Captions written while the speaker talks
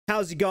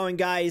How's it going,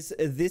 guys?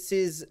 This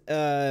is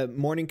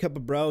Morning Cup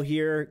of Bro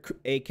here,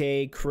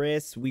 aka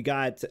Chris. We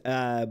got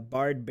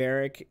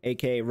BardBaric,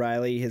 aka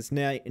Riley. His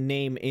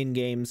name in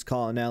game's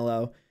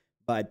Colonello,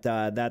 but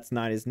that's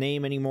not his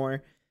name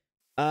anymore.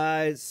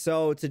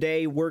 So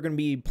today we're gonna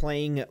be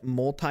playing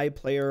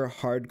multiplayer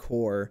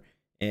hardcore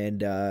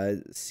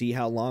and see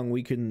how long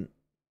we can,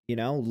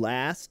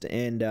 last.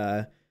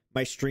 And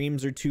my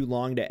streams are too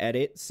long to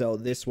edit, so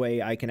this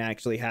way I can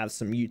actually have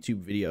some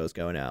YouTube videos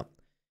going out.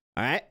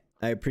 All right.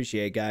 I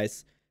appreciate it,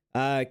 guys.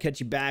 Catch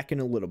you back in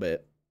a little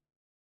bit.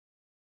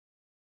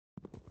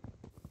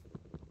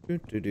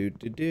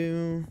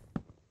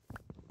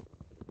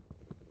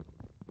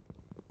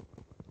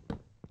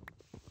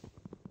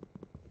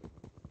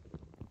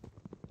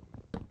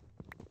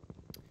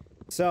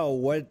 So,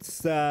 what's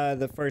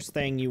the first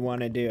thing you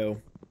want to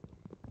do?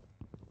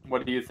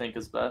 What do you think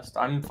is best?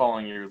 I'm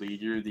following your lead.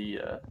 You're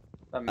the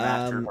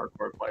master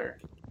hardcore player.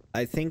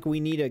 I think we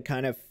need to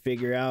kind of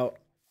figure out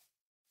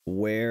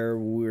where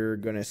we're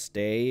gonna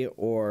stay,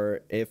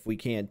 or if we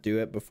can't do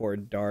it before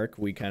dark,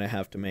 we kind of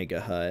have to make a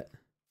hut.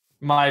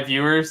 My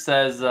viewer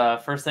says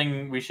first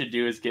thing we should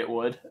do is get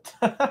wood.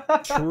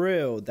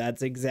 True,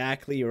 that's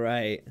exactly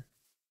right.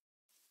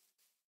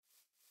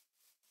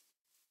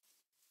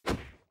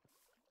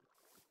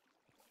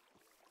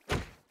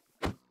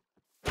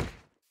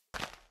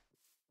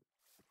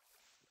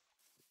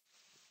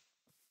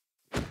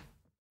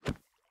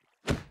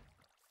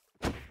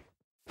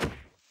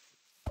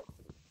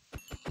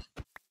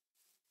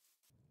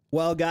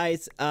 Well,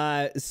 guys,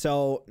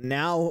 so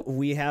now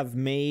we have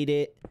made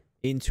it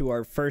into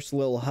our first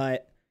little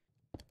hut.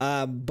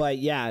 But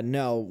yeah,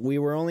 no, we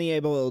were only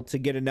able to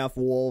get enough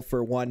wool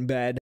for one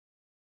bed.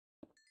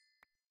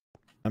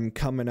 I'm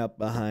coming up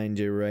behind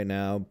you right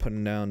now,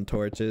 putting down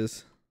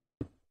torches.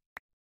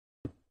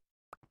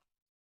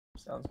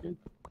 Sounds good.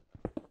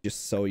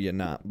 Just so you're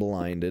not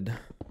blinded.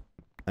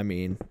 I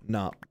mean,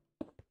 not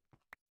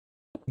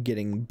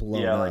getting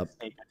blown up.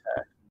 Sneak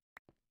attack.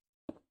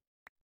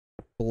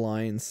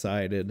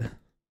 Blindsided.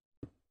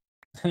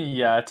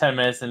 Yeah, 10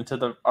 minutes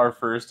into our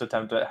first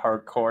attempt at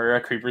hardcore, a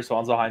creeper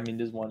spawns behind me and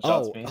just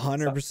one-shots me.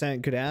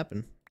 100% could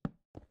happen.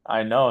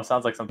 I know,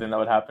 sounds like something that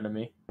would happen to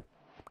me.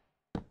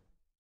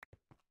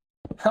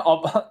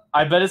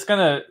 I bet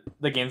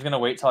the game's gonna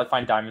wait till I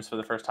find diamonds for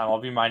the first time. I'll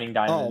be mining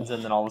diamonds,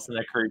 and then all of a sudden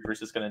that creeper's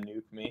just gonna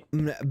nuke me.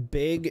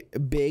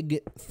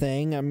 Big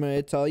thing I'm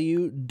gonna tell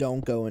you,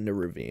 don't go into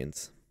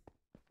ravines.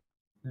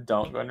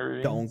 Don't go into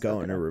ravines? Don't go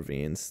into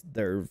ravines.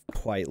 They're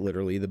quite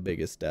literally the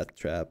biggest death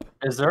trap.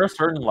 Is there a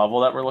certain level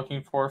that we're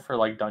looking for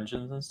like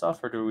dungeons and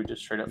stuff, or do we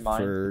just straight up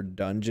mine? For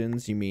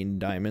dungeons, you mean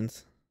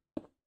diamonds?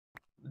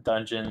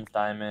 Dungeons,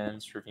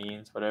 diamonds,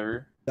 ravines,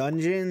 whatever.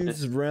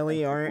 Dungeons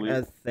really aren't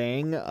a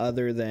thing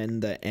other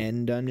than the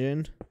end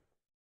dungeon.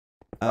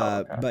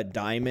 Okay. But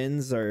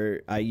diamonds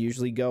are, I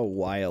usually go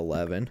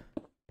Y11.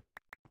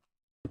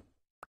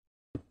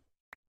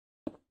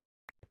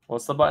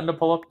 What's the button to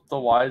pull up the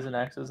Ys and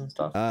X's and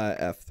stuff?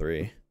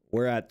 F3.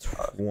 We're at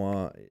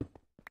 20.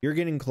 You're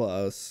getting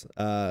close.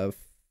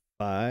 5?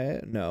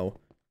 No,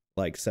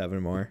 like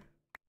 7 more.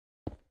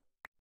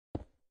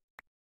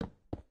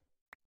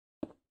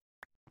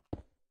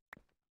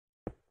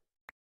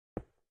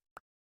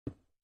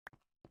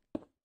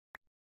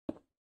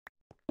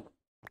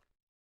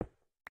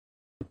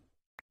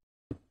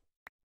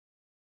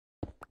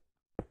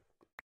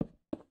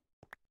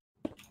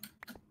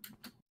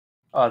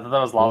 Oh, I thought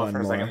that was lava One for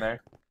a more. second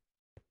there.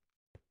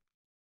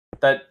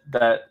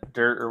 That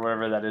dirt or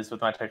whatever that is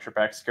with my texture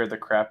pack scared the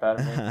crap out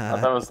of me. I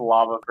thought it was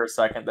lava for a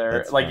second there.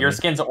 That's like, your funny.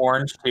 skin's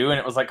orange too, and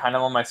it was like kind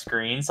of on my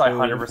screen, so I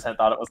 100%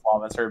 thought it was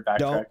lava and started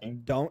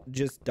backtracking.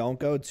 Don't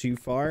go too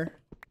far,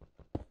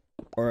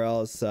 or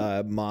else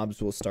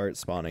mobs will start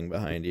spawning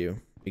behind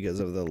you because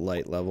of the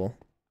light level.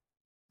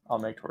 I'll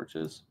make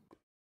torches.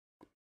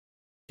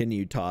 Can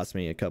you toss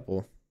me a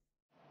couple?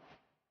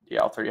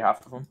 Yeah, I'll throw you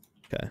half of them.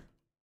 Okay.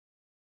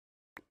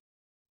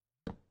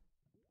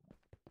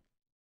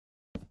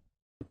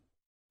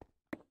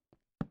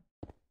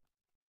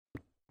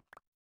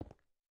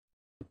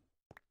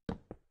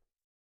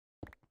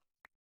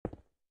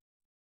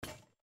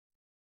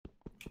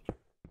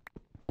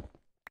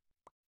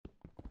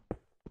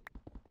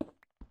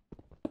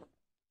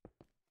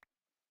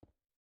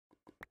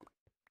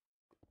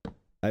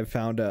 I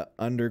found a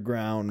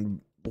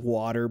underground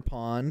water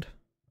pond.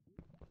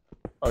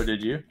 Oh,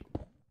 did you?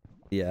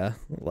 Yeah,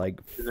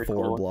 like 4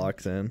 cool?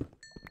 blocks in.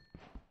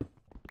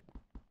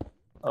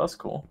 Oh, that's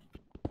cool.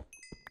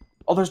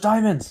 Oh, there's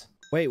diamonds!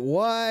 Wait,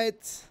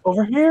 what?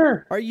 Over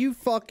here! Are you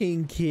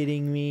fucking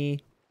kidding me?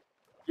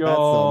 Yo! That's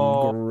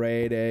some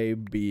grade A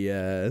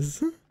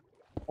BS.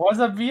 Why is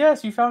that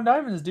BS? You found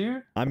diamonds,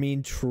 dude. I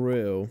mean,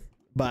 true,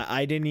 but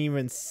I didn't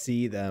even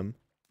see them.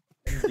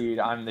 Dude,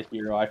 I'm the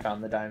hero. I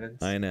found the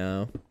diamonds. I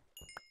know.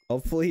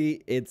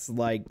 Hopefully it's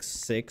like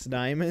 6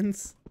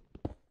 diamonds.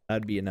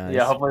 That'd be nice.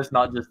 Yeah, hopefully it's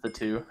not just the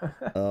 2.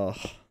 Ugh.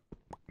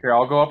 Here,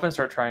 I'll go up and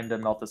start trying to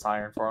melt this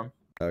iron for him.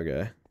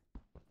 Okay.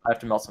 I have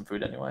to melt some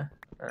food anyway.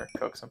 Or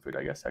cook some food,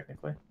 I guess,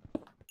 technically.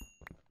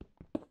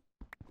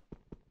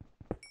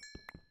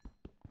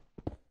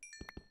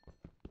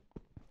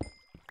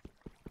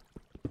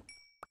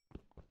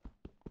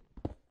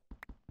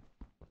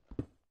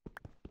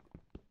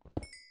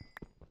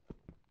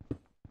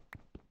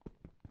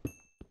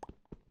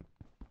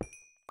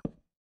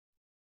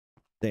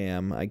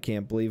 Damn, I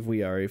can't believe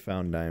we already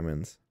found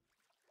diamonds.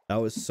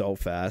 That was so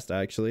fast,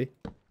 actually.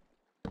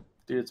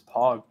 Dude, it's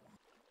Pog.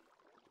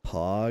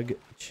 Pog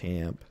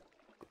champ.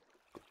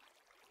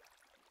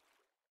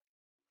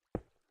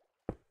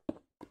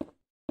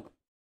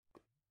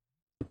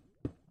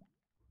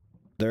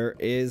 There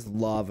is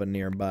lava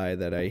nearby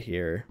that I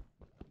hear.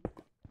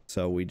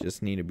 So we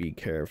just need to be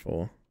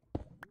careful.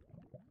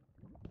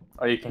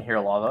 Oh, you can hear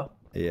lava?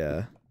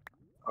 Yeah.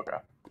 Okay.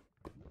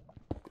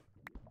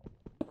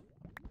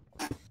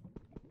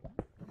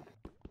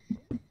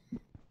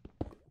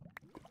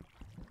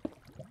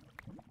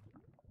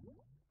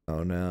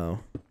 Oh no.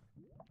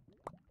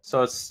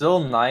 So it's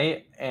still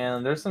night,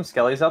 and there's some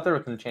skellies out there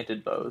with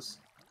enchanted bows.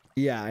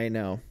 Yeah, I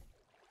know.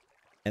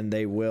 And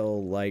they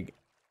will, like,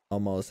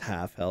 almost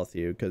half health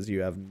you because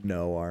you have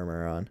no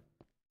armor on.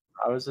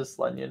 I was just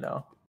letting you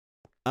know.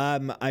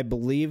 I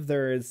believe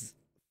there is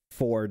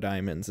 4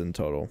 diamonds in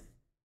total.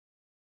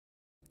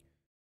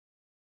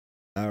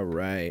 All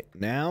right,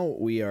 now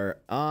we are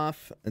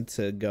off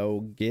to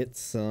go get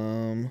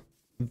some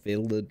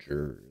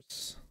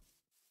villagers.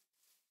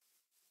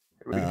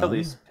 We can kill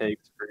these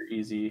pigs for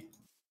easy.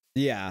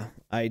 Yeah,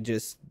 I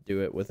just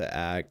do it with an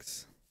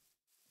axe.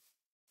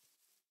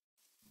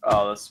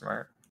 Oh, that's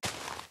smart.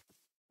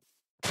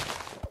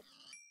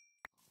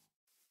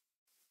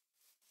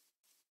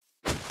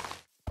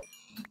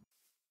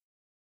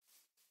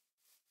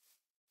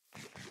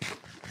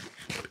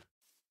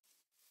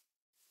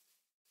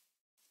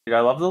 Dude,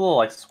 I love the little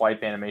like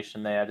swipe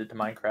animation they added to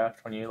Minecraft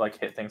when you like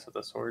hit things with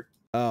a sword.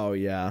 Oh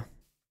yeah.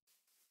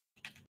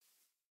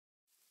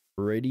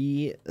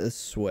 Pretty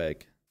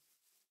swick.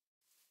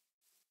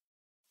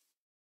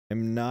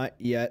 I'm not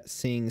yet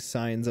seeing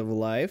signs of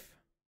life.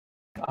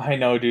 I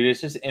know, dude. It's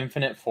just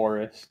infinite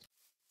forest.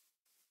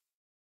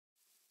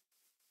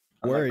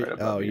 Where? Like, right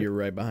above oh, you. you're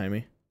right behind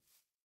me.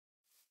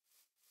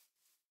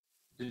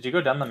 Did you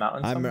go down the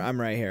mountain?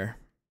 I'm right here.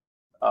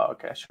 Oh,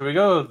 okay. Should we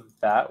go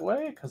that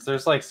way? Because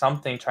there's like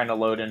something trying to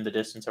load in the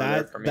distance over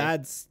there for me.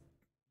 That's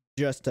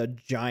just a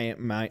giant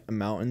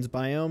mountains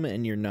biome,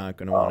 and you're not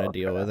gonna want to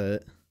deal with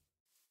it.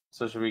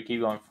 So should we keep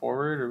going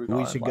forward, or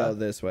we should go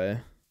this way.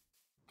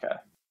 Okay.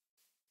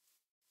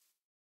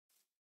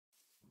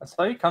 I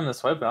saw you come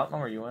this way, but I don't know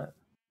where you went.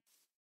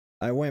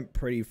 I went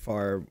pretty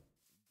far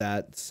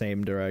that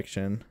same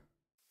direction.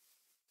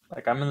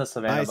 Like I'm in the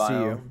savannah biome. I see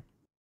you.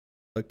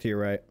 Look to your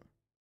right.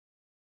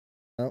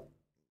 Oh,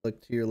 look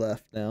to your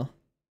left now.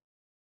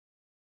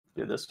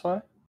 You're this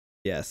way?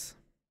 Yes.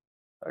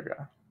 Okay.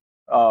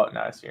 Oh,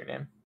 no, I see your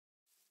name.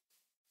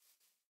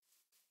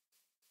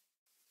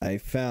 I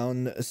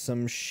found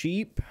some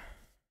sheep.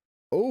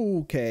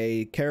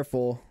 Okay,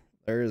 careful.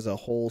 There is a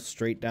hole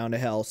straight down to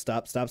hell.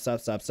 Stop.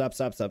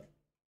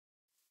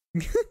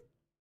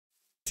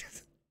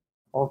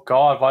 Oh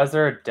god, why is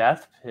there a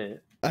death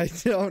pit? I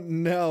don't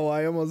know.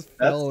 I almost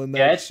fell in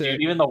that shit.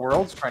 Dude. Even the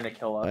world's trying to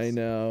kill us. I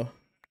know.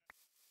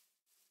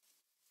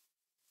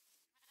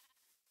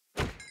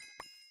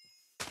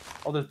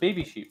 Oh, there's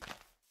baby sheep.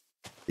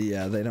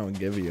 Yeah, they don't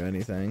give you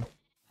anything.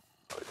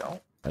 Oh, they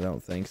don't? I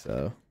don't think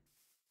so.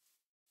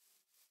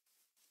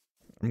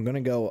 I'm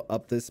gonna go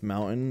up this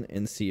mountain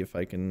and see if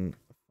I can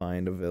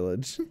find a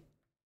village.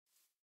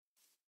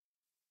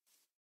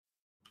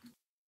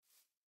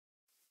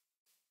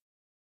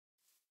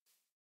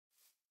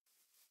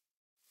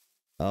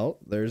 Oh,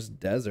 there's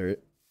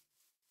desert.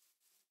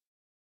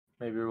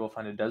 Maybe we'll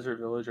find a desert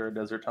village or a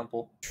desert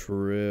temple.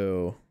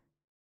 True.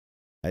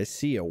 I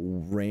see a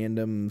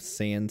random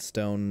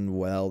sandstone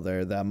well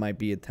there. That might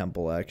be a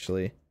temple,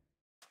 actually.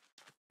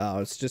 Oh,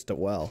 it's just a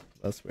well.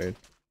 That's weird.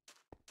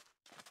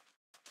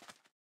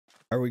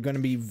 Are we going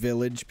to be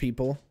village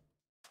people?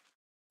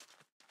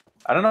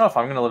 I don't know if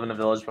I'm going to live in a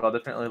village, but I'll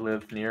definitely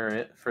live near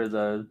it for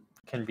the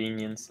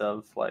convenience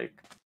of, like,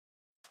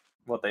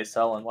 what they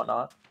sell and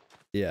whatnot.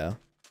 Yeah.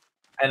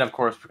 And, of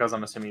course, because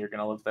I'm assuming you're going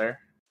to live there.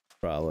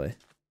 Probably.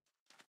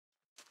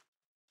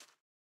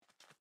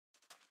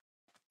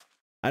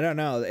 I don't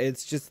know.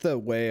 It's just the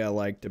way I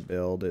like to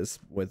build is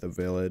with a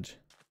village.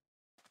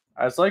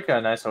 It's like a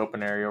nice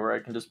open area where I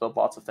can just build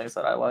lots of things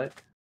that I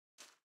like.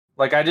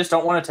 Like, I just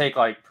don't want to take,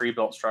 like,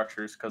 pre-built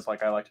structures because,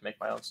 like, I like to make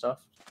my own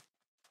stuff.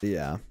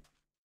 Yeah.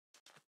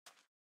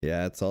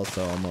 Yeah, it's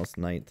also almost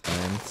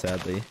nighttime,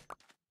 sadly.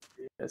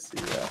 I see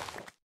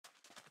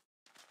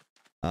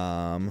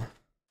that.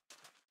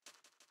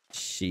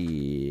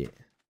 Sheep.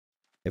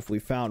 If we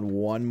found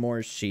one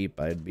more sheep,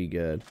 I'd be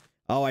good.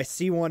 Oh, I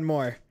see one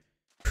more.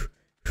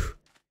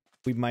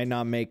 We might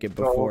not make it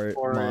before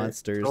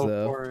monsters,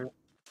 though.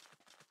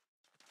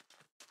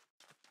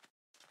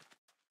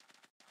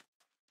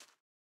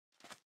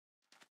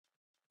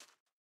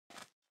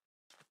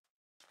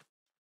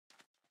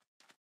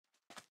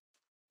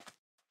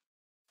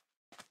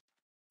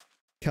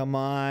 Come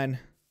on.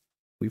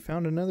 We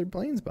found another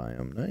plains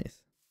biome.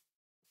 Nice.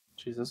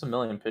 Jeez, there's a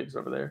million pigs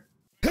over there.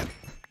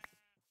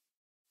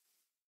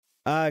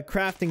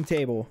 Crafting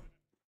table.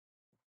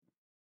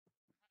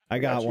 I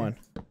got one.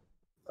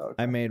 Okay.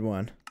 I made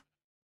one.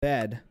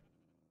 Bed.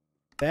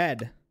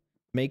 Bed.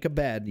 Make a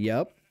bed.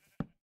 Yep.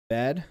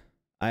 Bed.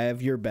 I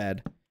have your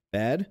bed.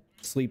 Bed.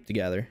 Sleep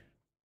together.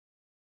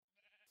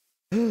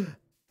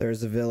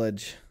 There's a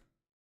village.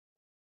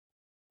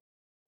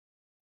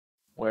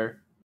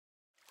 Where?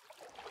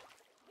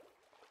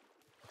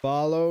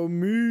 Follow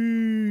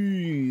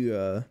me.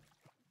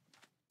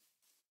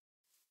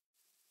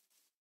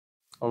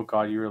 Oh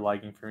god, you were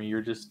lagging for me. You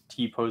were just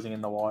T-posing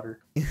in the water.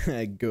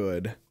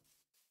 Good.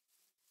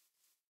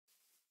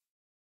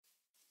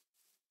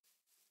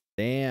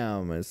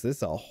 Damn, is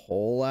this a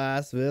whole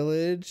ass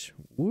village?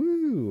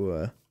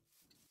 Woo.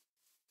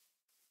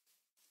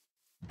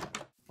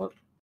 What?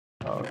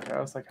 Oh, okay, I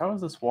was like, how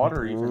is this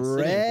water even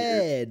sitting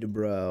here? Bread,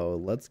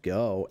 bro. Let's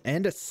go.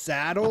 And a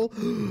saddle.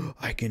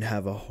 I can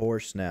have a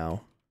horse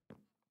now.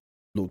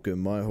 Look at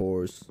my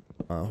horse.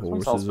 My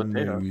horse is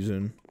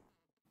amazing.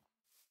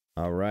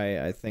 All right,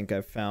 I think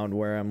I found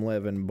where I'm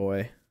living,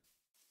 boy.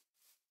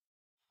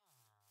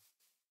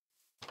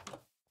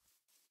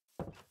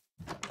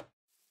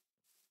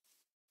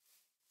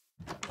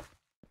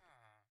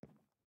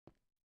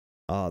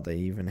 Oh, they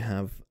even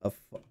have a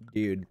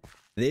dude.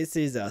 This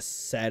is a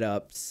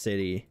setup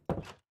city.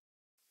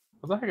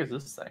 What the heck is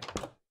this thing?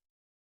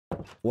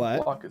 What?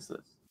 What block is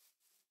this?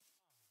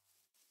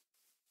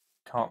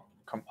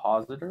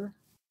 Compositor?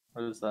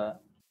 What is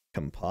that?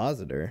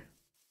 Compositor?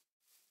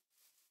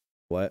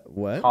 What?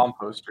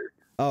 Composter.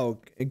 Oh,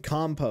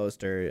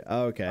 composter.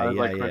 Okay, I was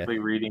yeah, like quickly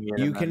reading it.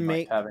 You and can then,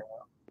 make. Like, having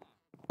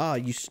Oh,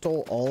 you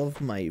stole all of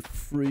my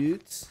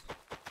fruits.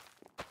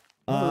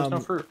 No, there's no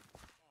fruit.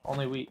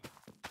 Only wheat.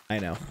 I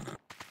know.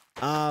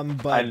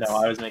 But I know.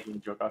 I was making a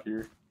joke off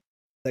your.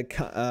 The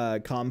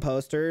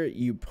composter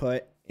you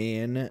put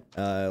in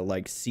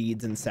like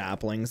seeds and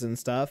saplings and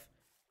stuff,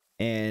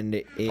 and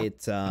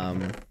it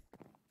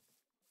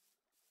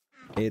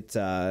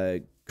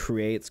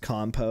creates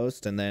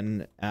compost, and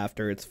then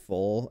after it's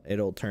full,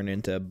 it'll turn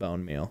into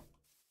bone meal.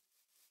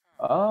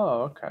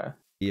 Oh, okay.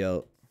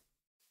 Yo.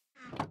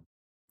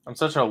 I'm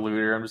such a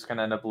looter. I'm just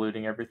gonna end up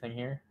looting everything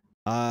here.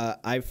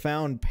 I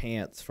found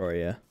pants for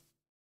you.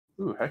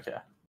 Ooh, heck yeah.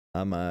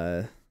 I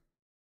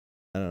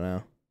don't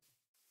know.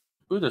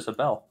 Ooh, there's a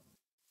bell.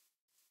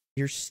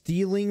 You're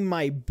stealing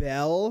my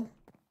bell?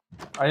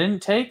 I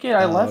didn't take it.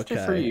 I left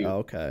it for you.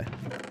 Okay.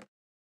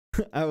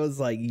 I was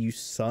like, you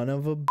son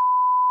of a.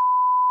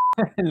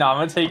 No, I'm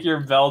gonna take your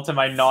bell to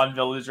my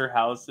non-villager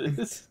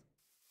houses.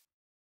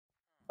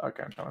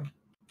 Okay, I'm coming.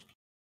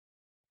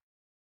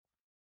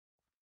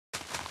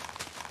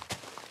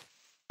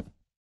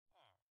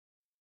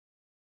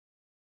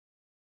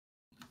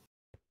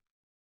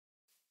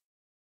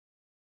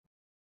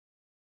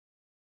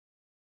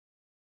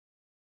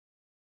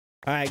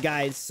 All right,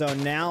 guys, so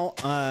now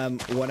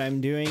what I'm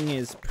doing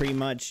is pretty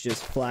much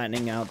just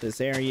flattening out this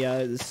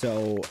area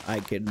so I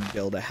could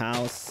build a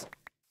house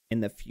in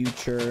the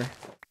future.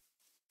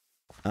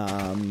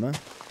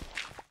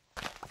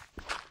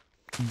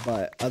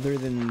 But other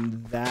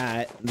than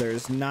that,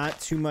 there's not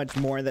too much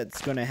more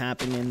that's going to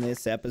happen in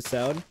this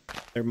episode.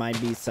 There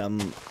might be some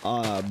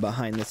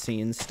behind the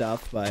scenes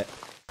stuff, but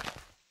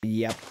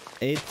yep,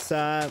 it's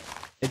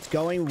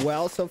going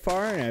well so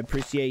far, and I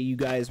appreciate you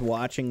guys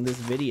watching this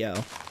video.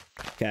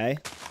 Okay,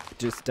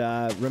 just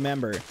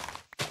remember,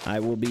 I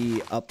will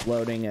be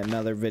uploading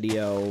another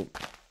video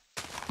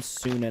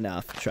soon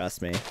enough,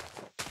 trust me.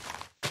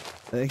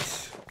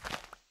 Thanks.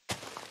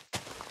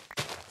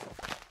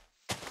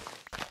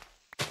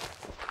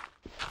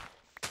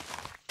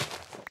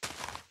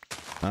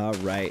 All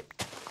right,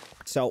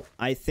 so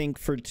I think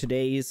for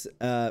today's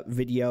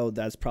video,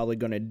 that's probably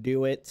gonna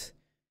do it.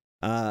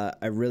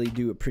 I really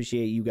do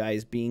appreciate you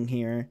guys being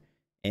here,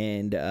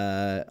 and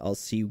I'll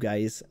see you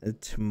guys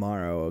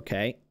tomorrow,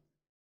 okay?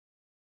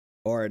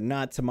 Or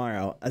not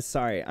tomorrow.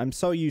 Sorry, I'm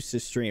so used to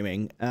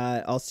streaming.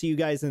 I'll see you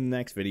guys in the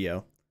next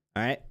video.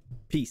 All right,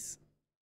 peace.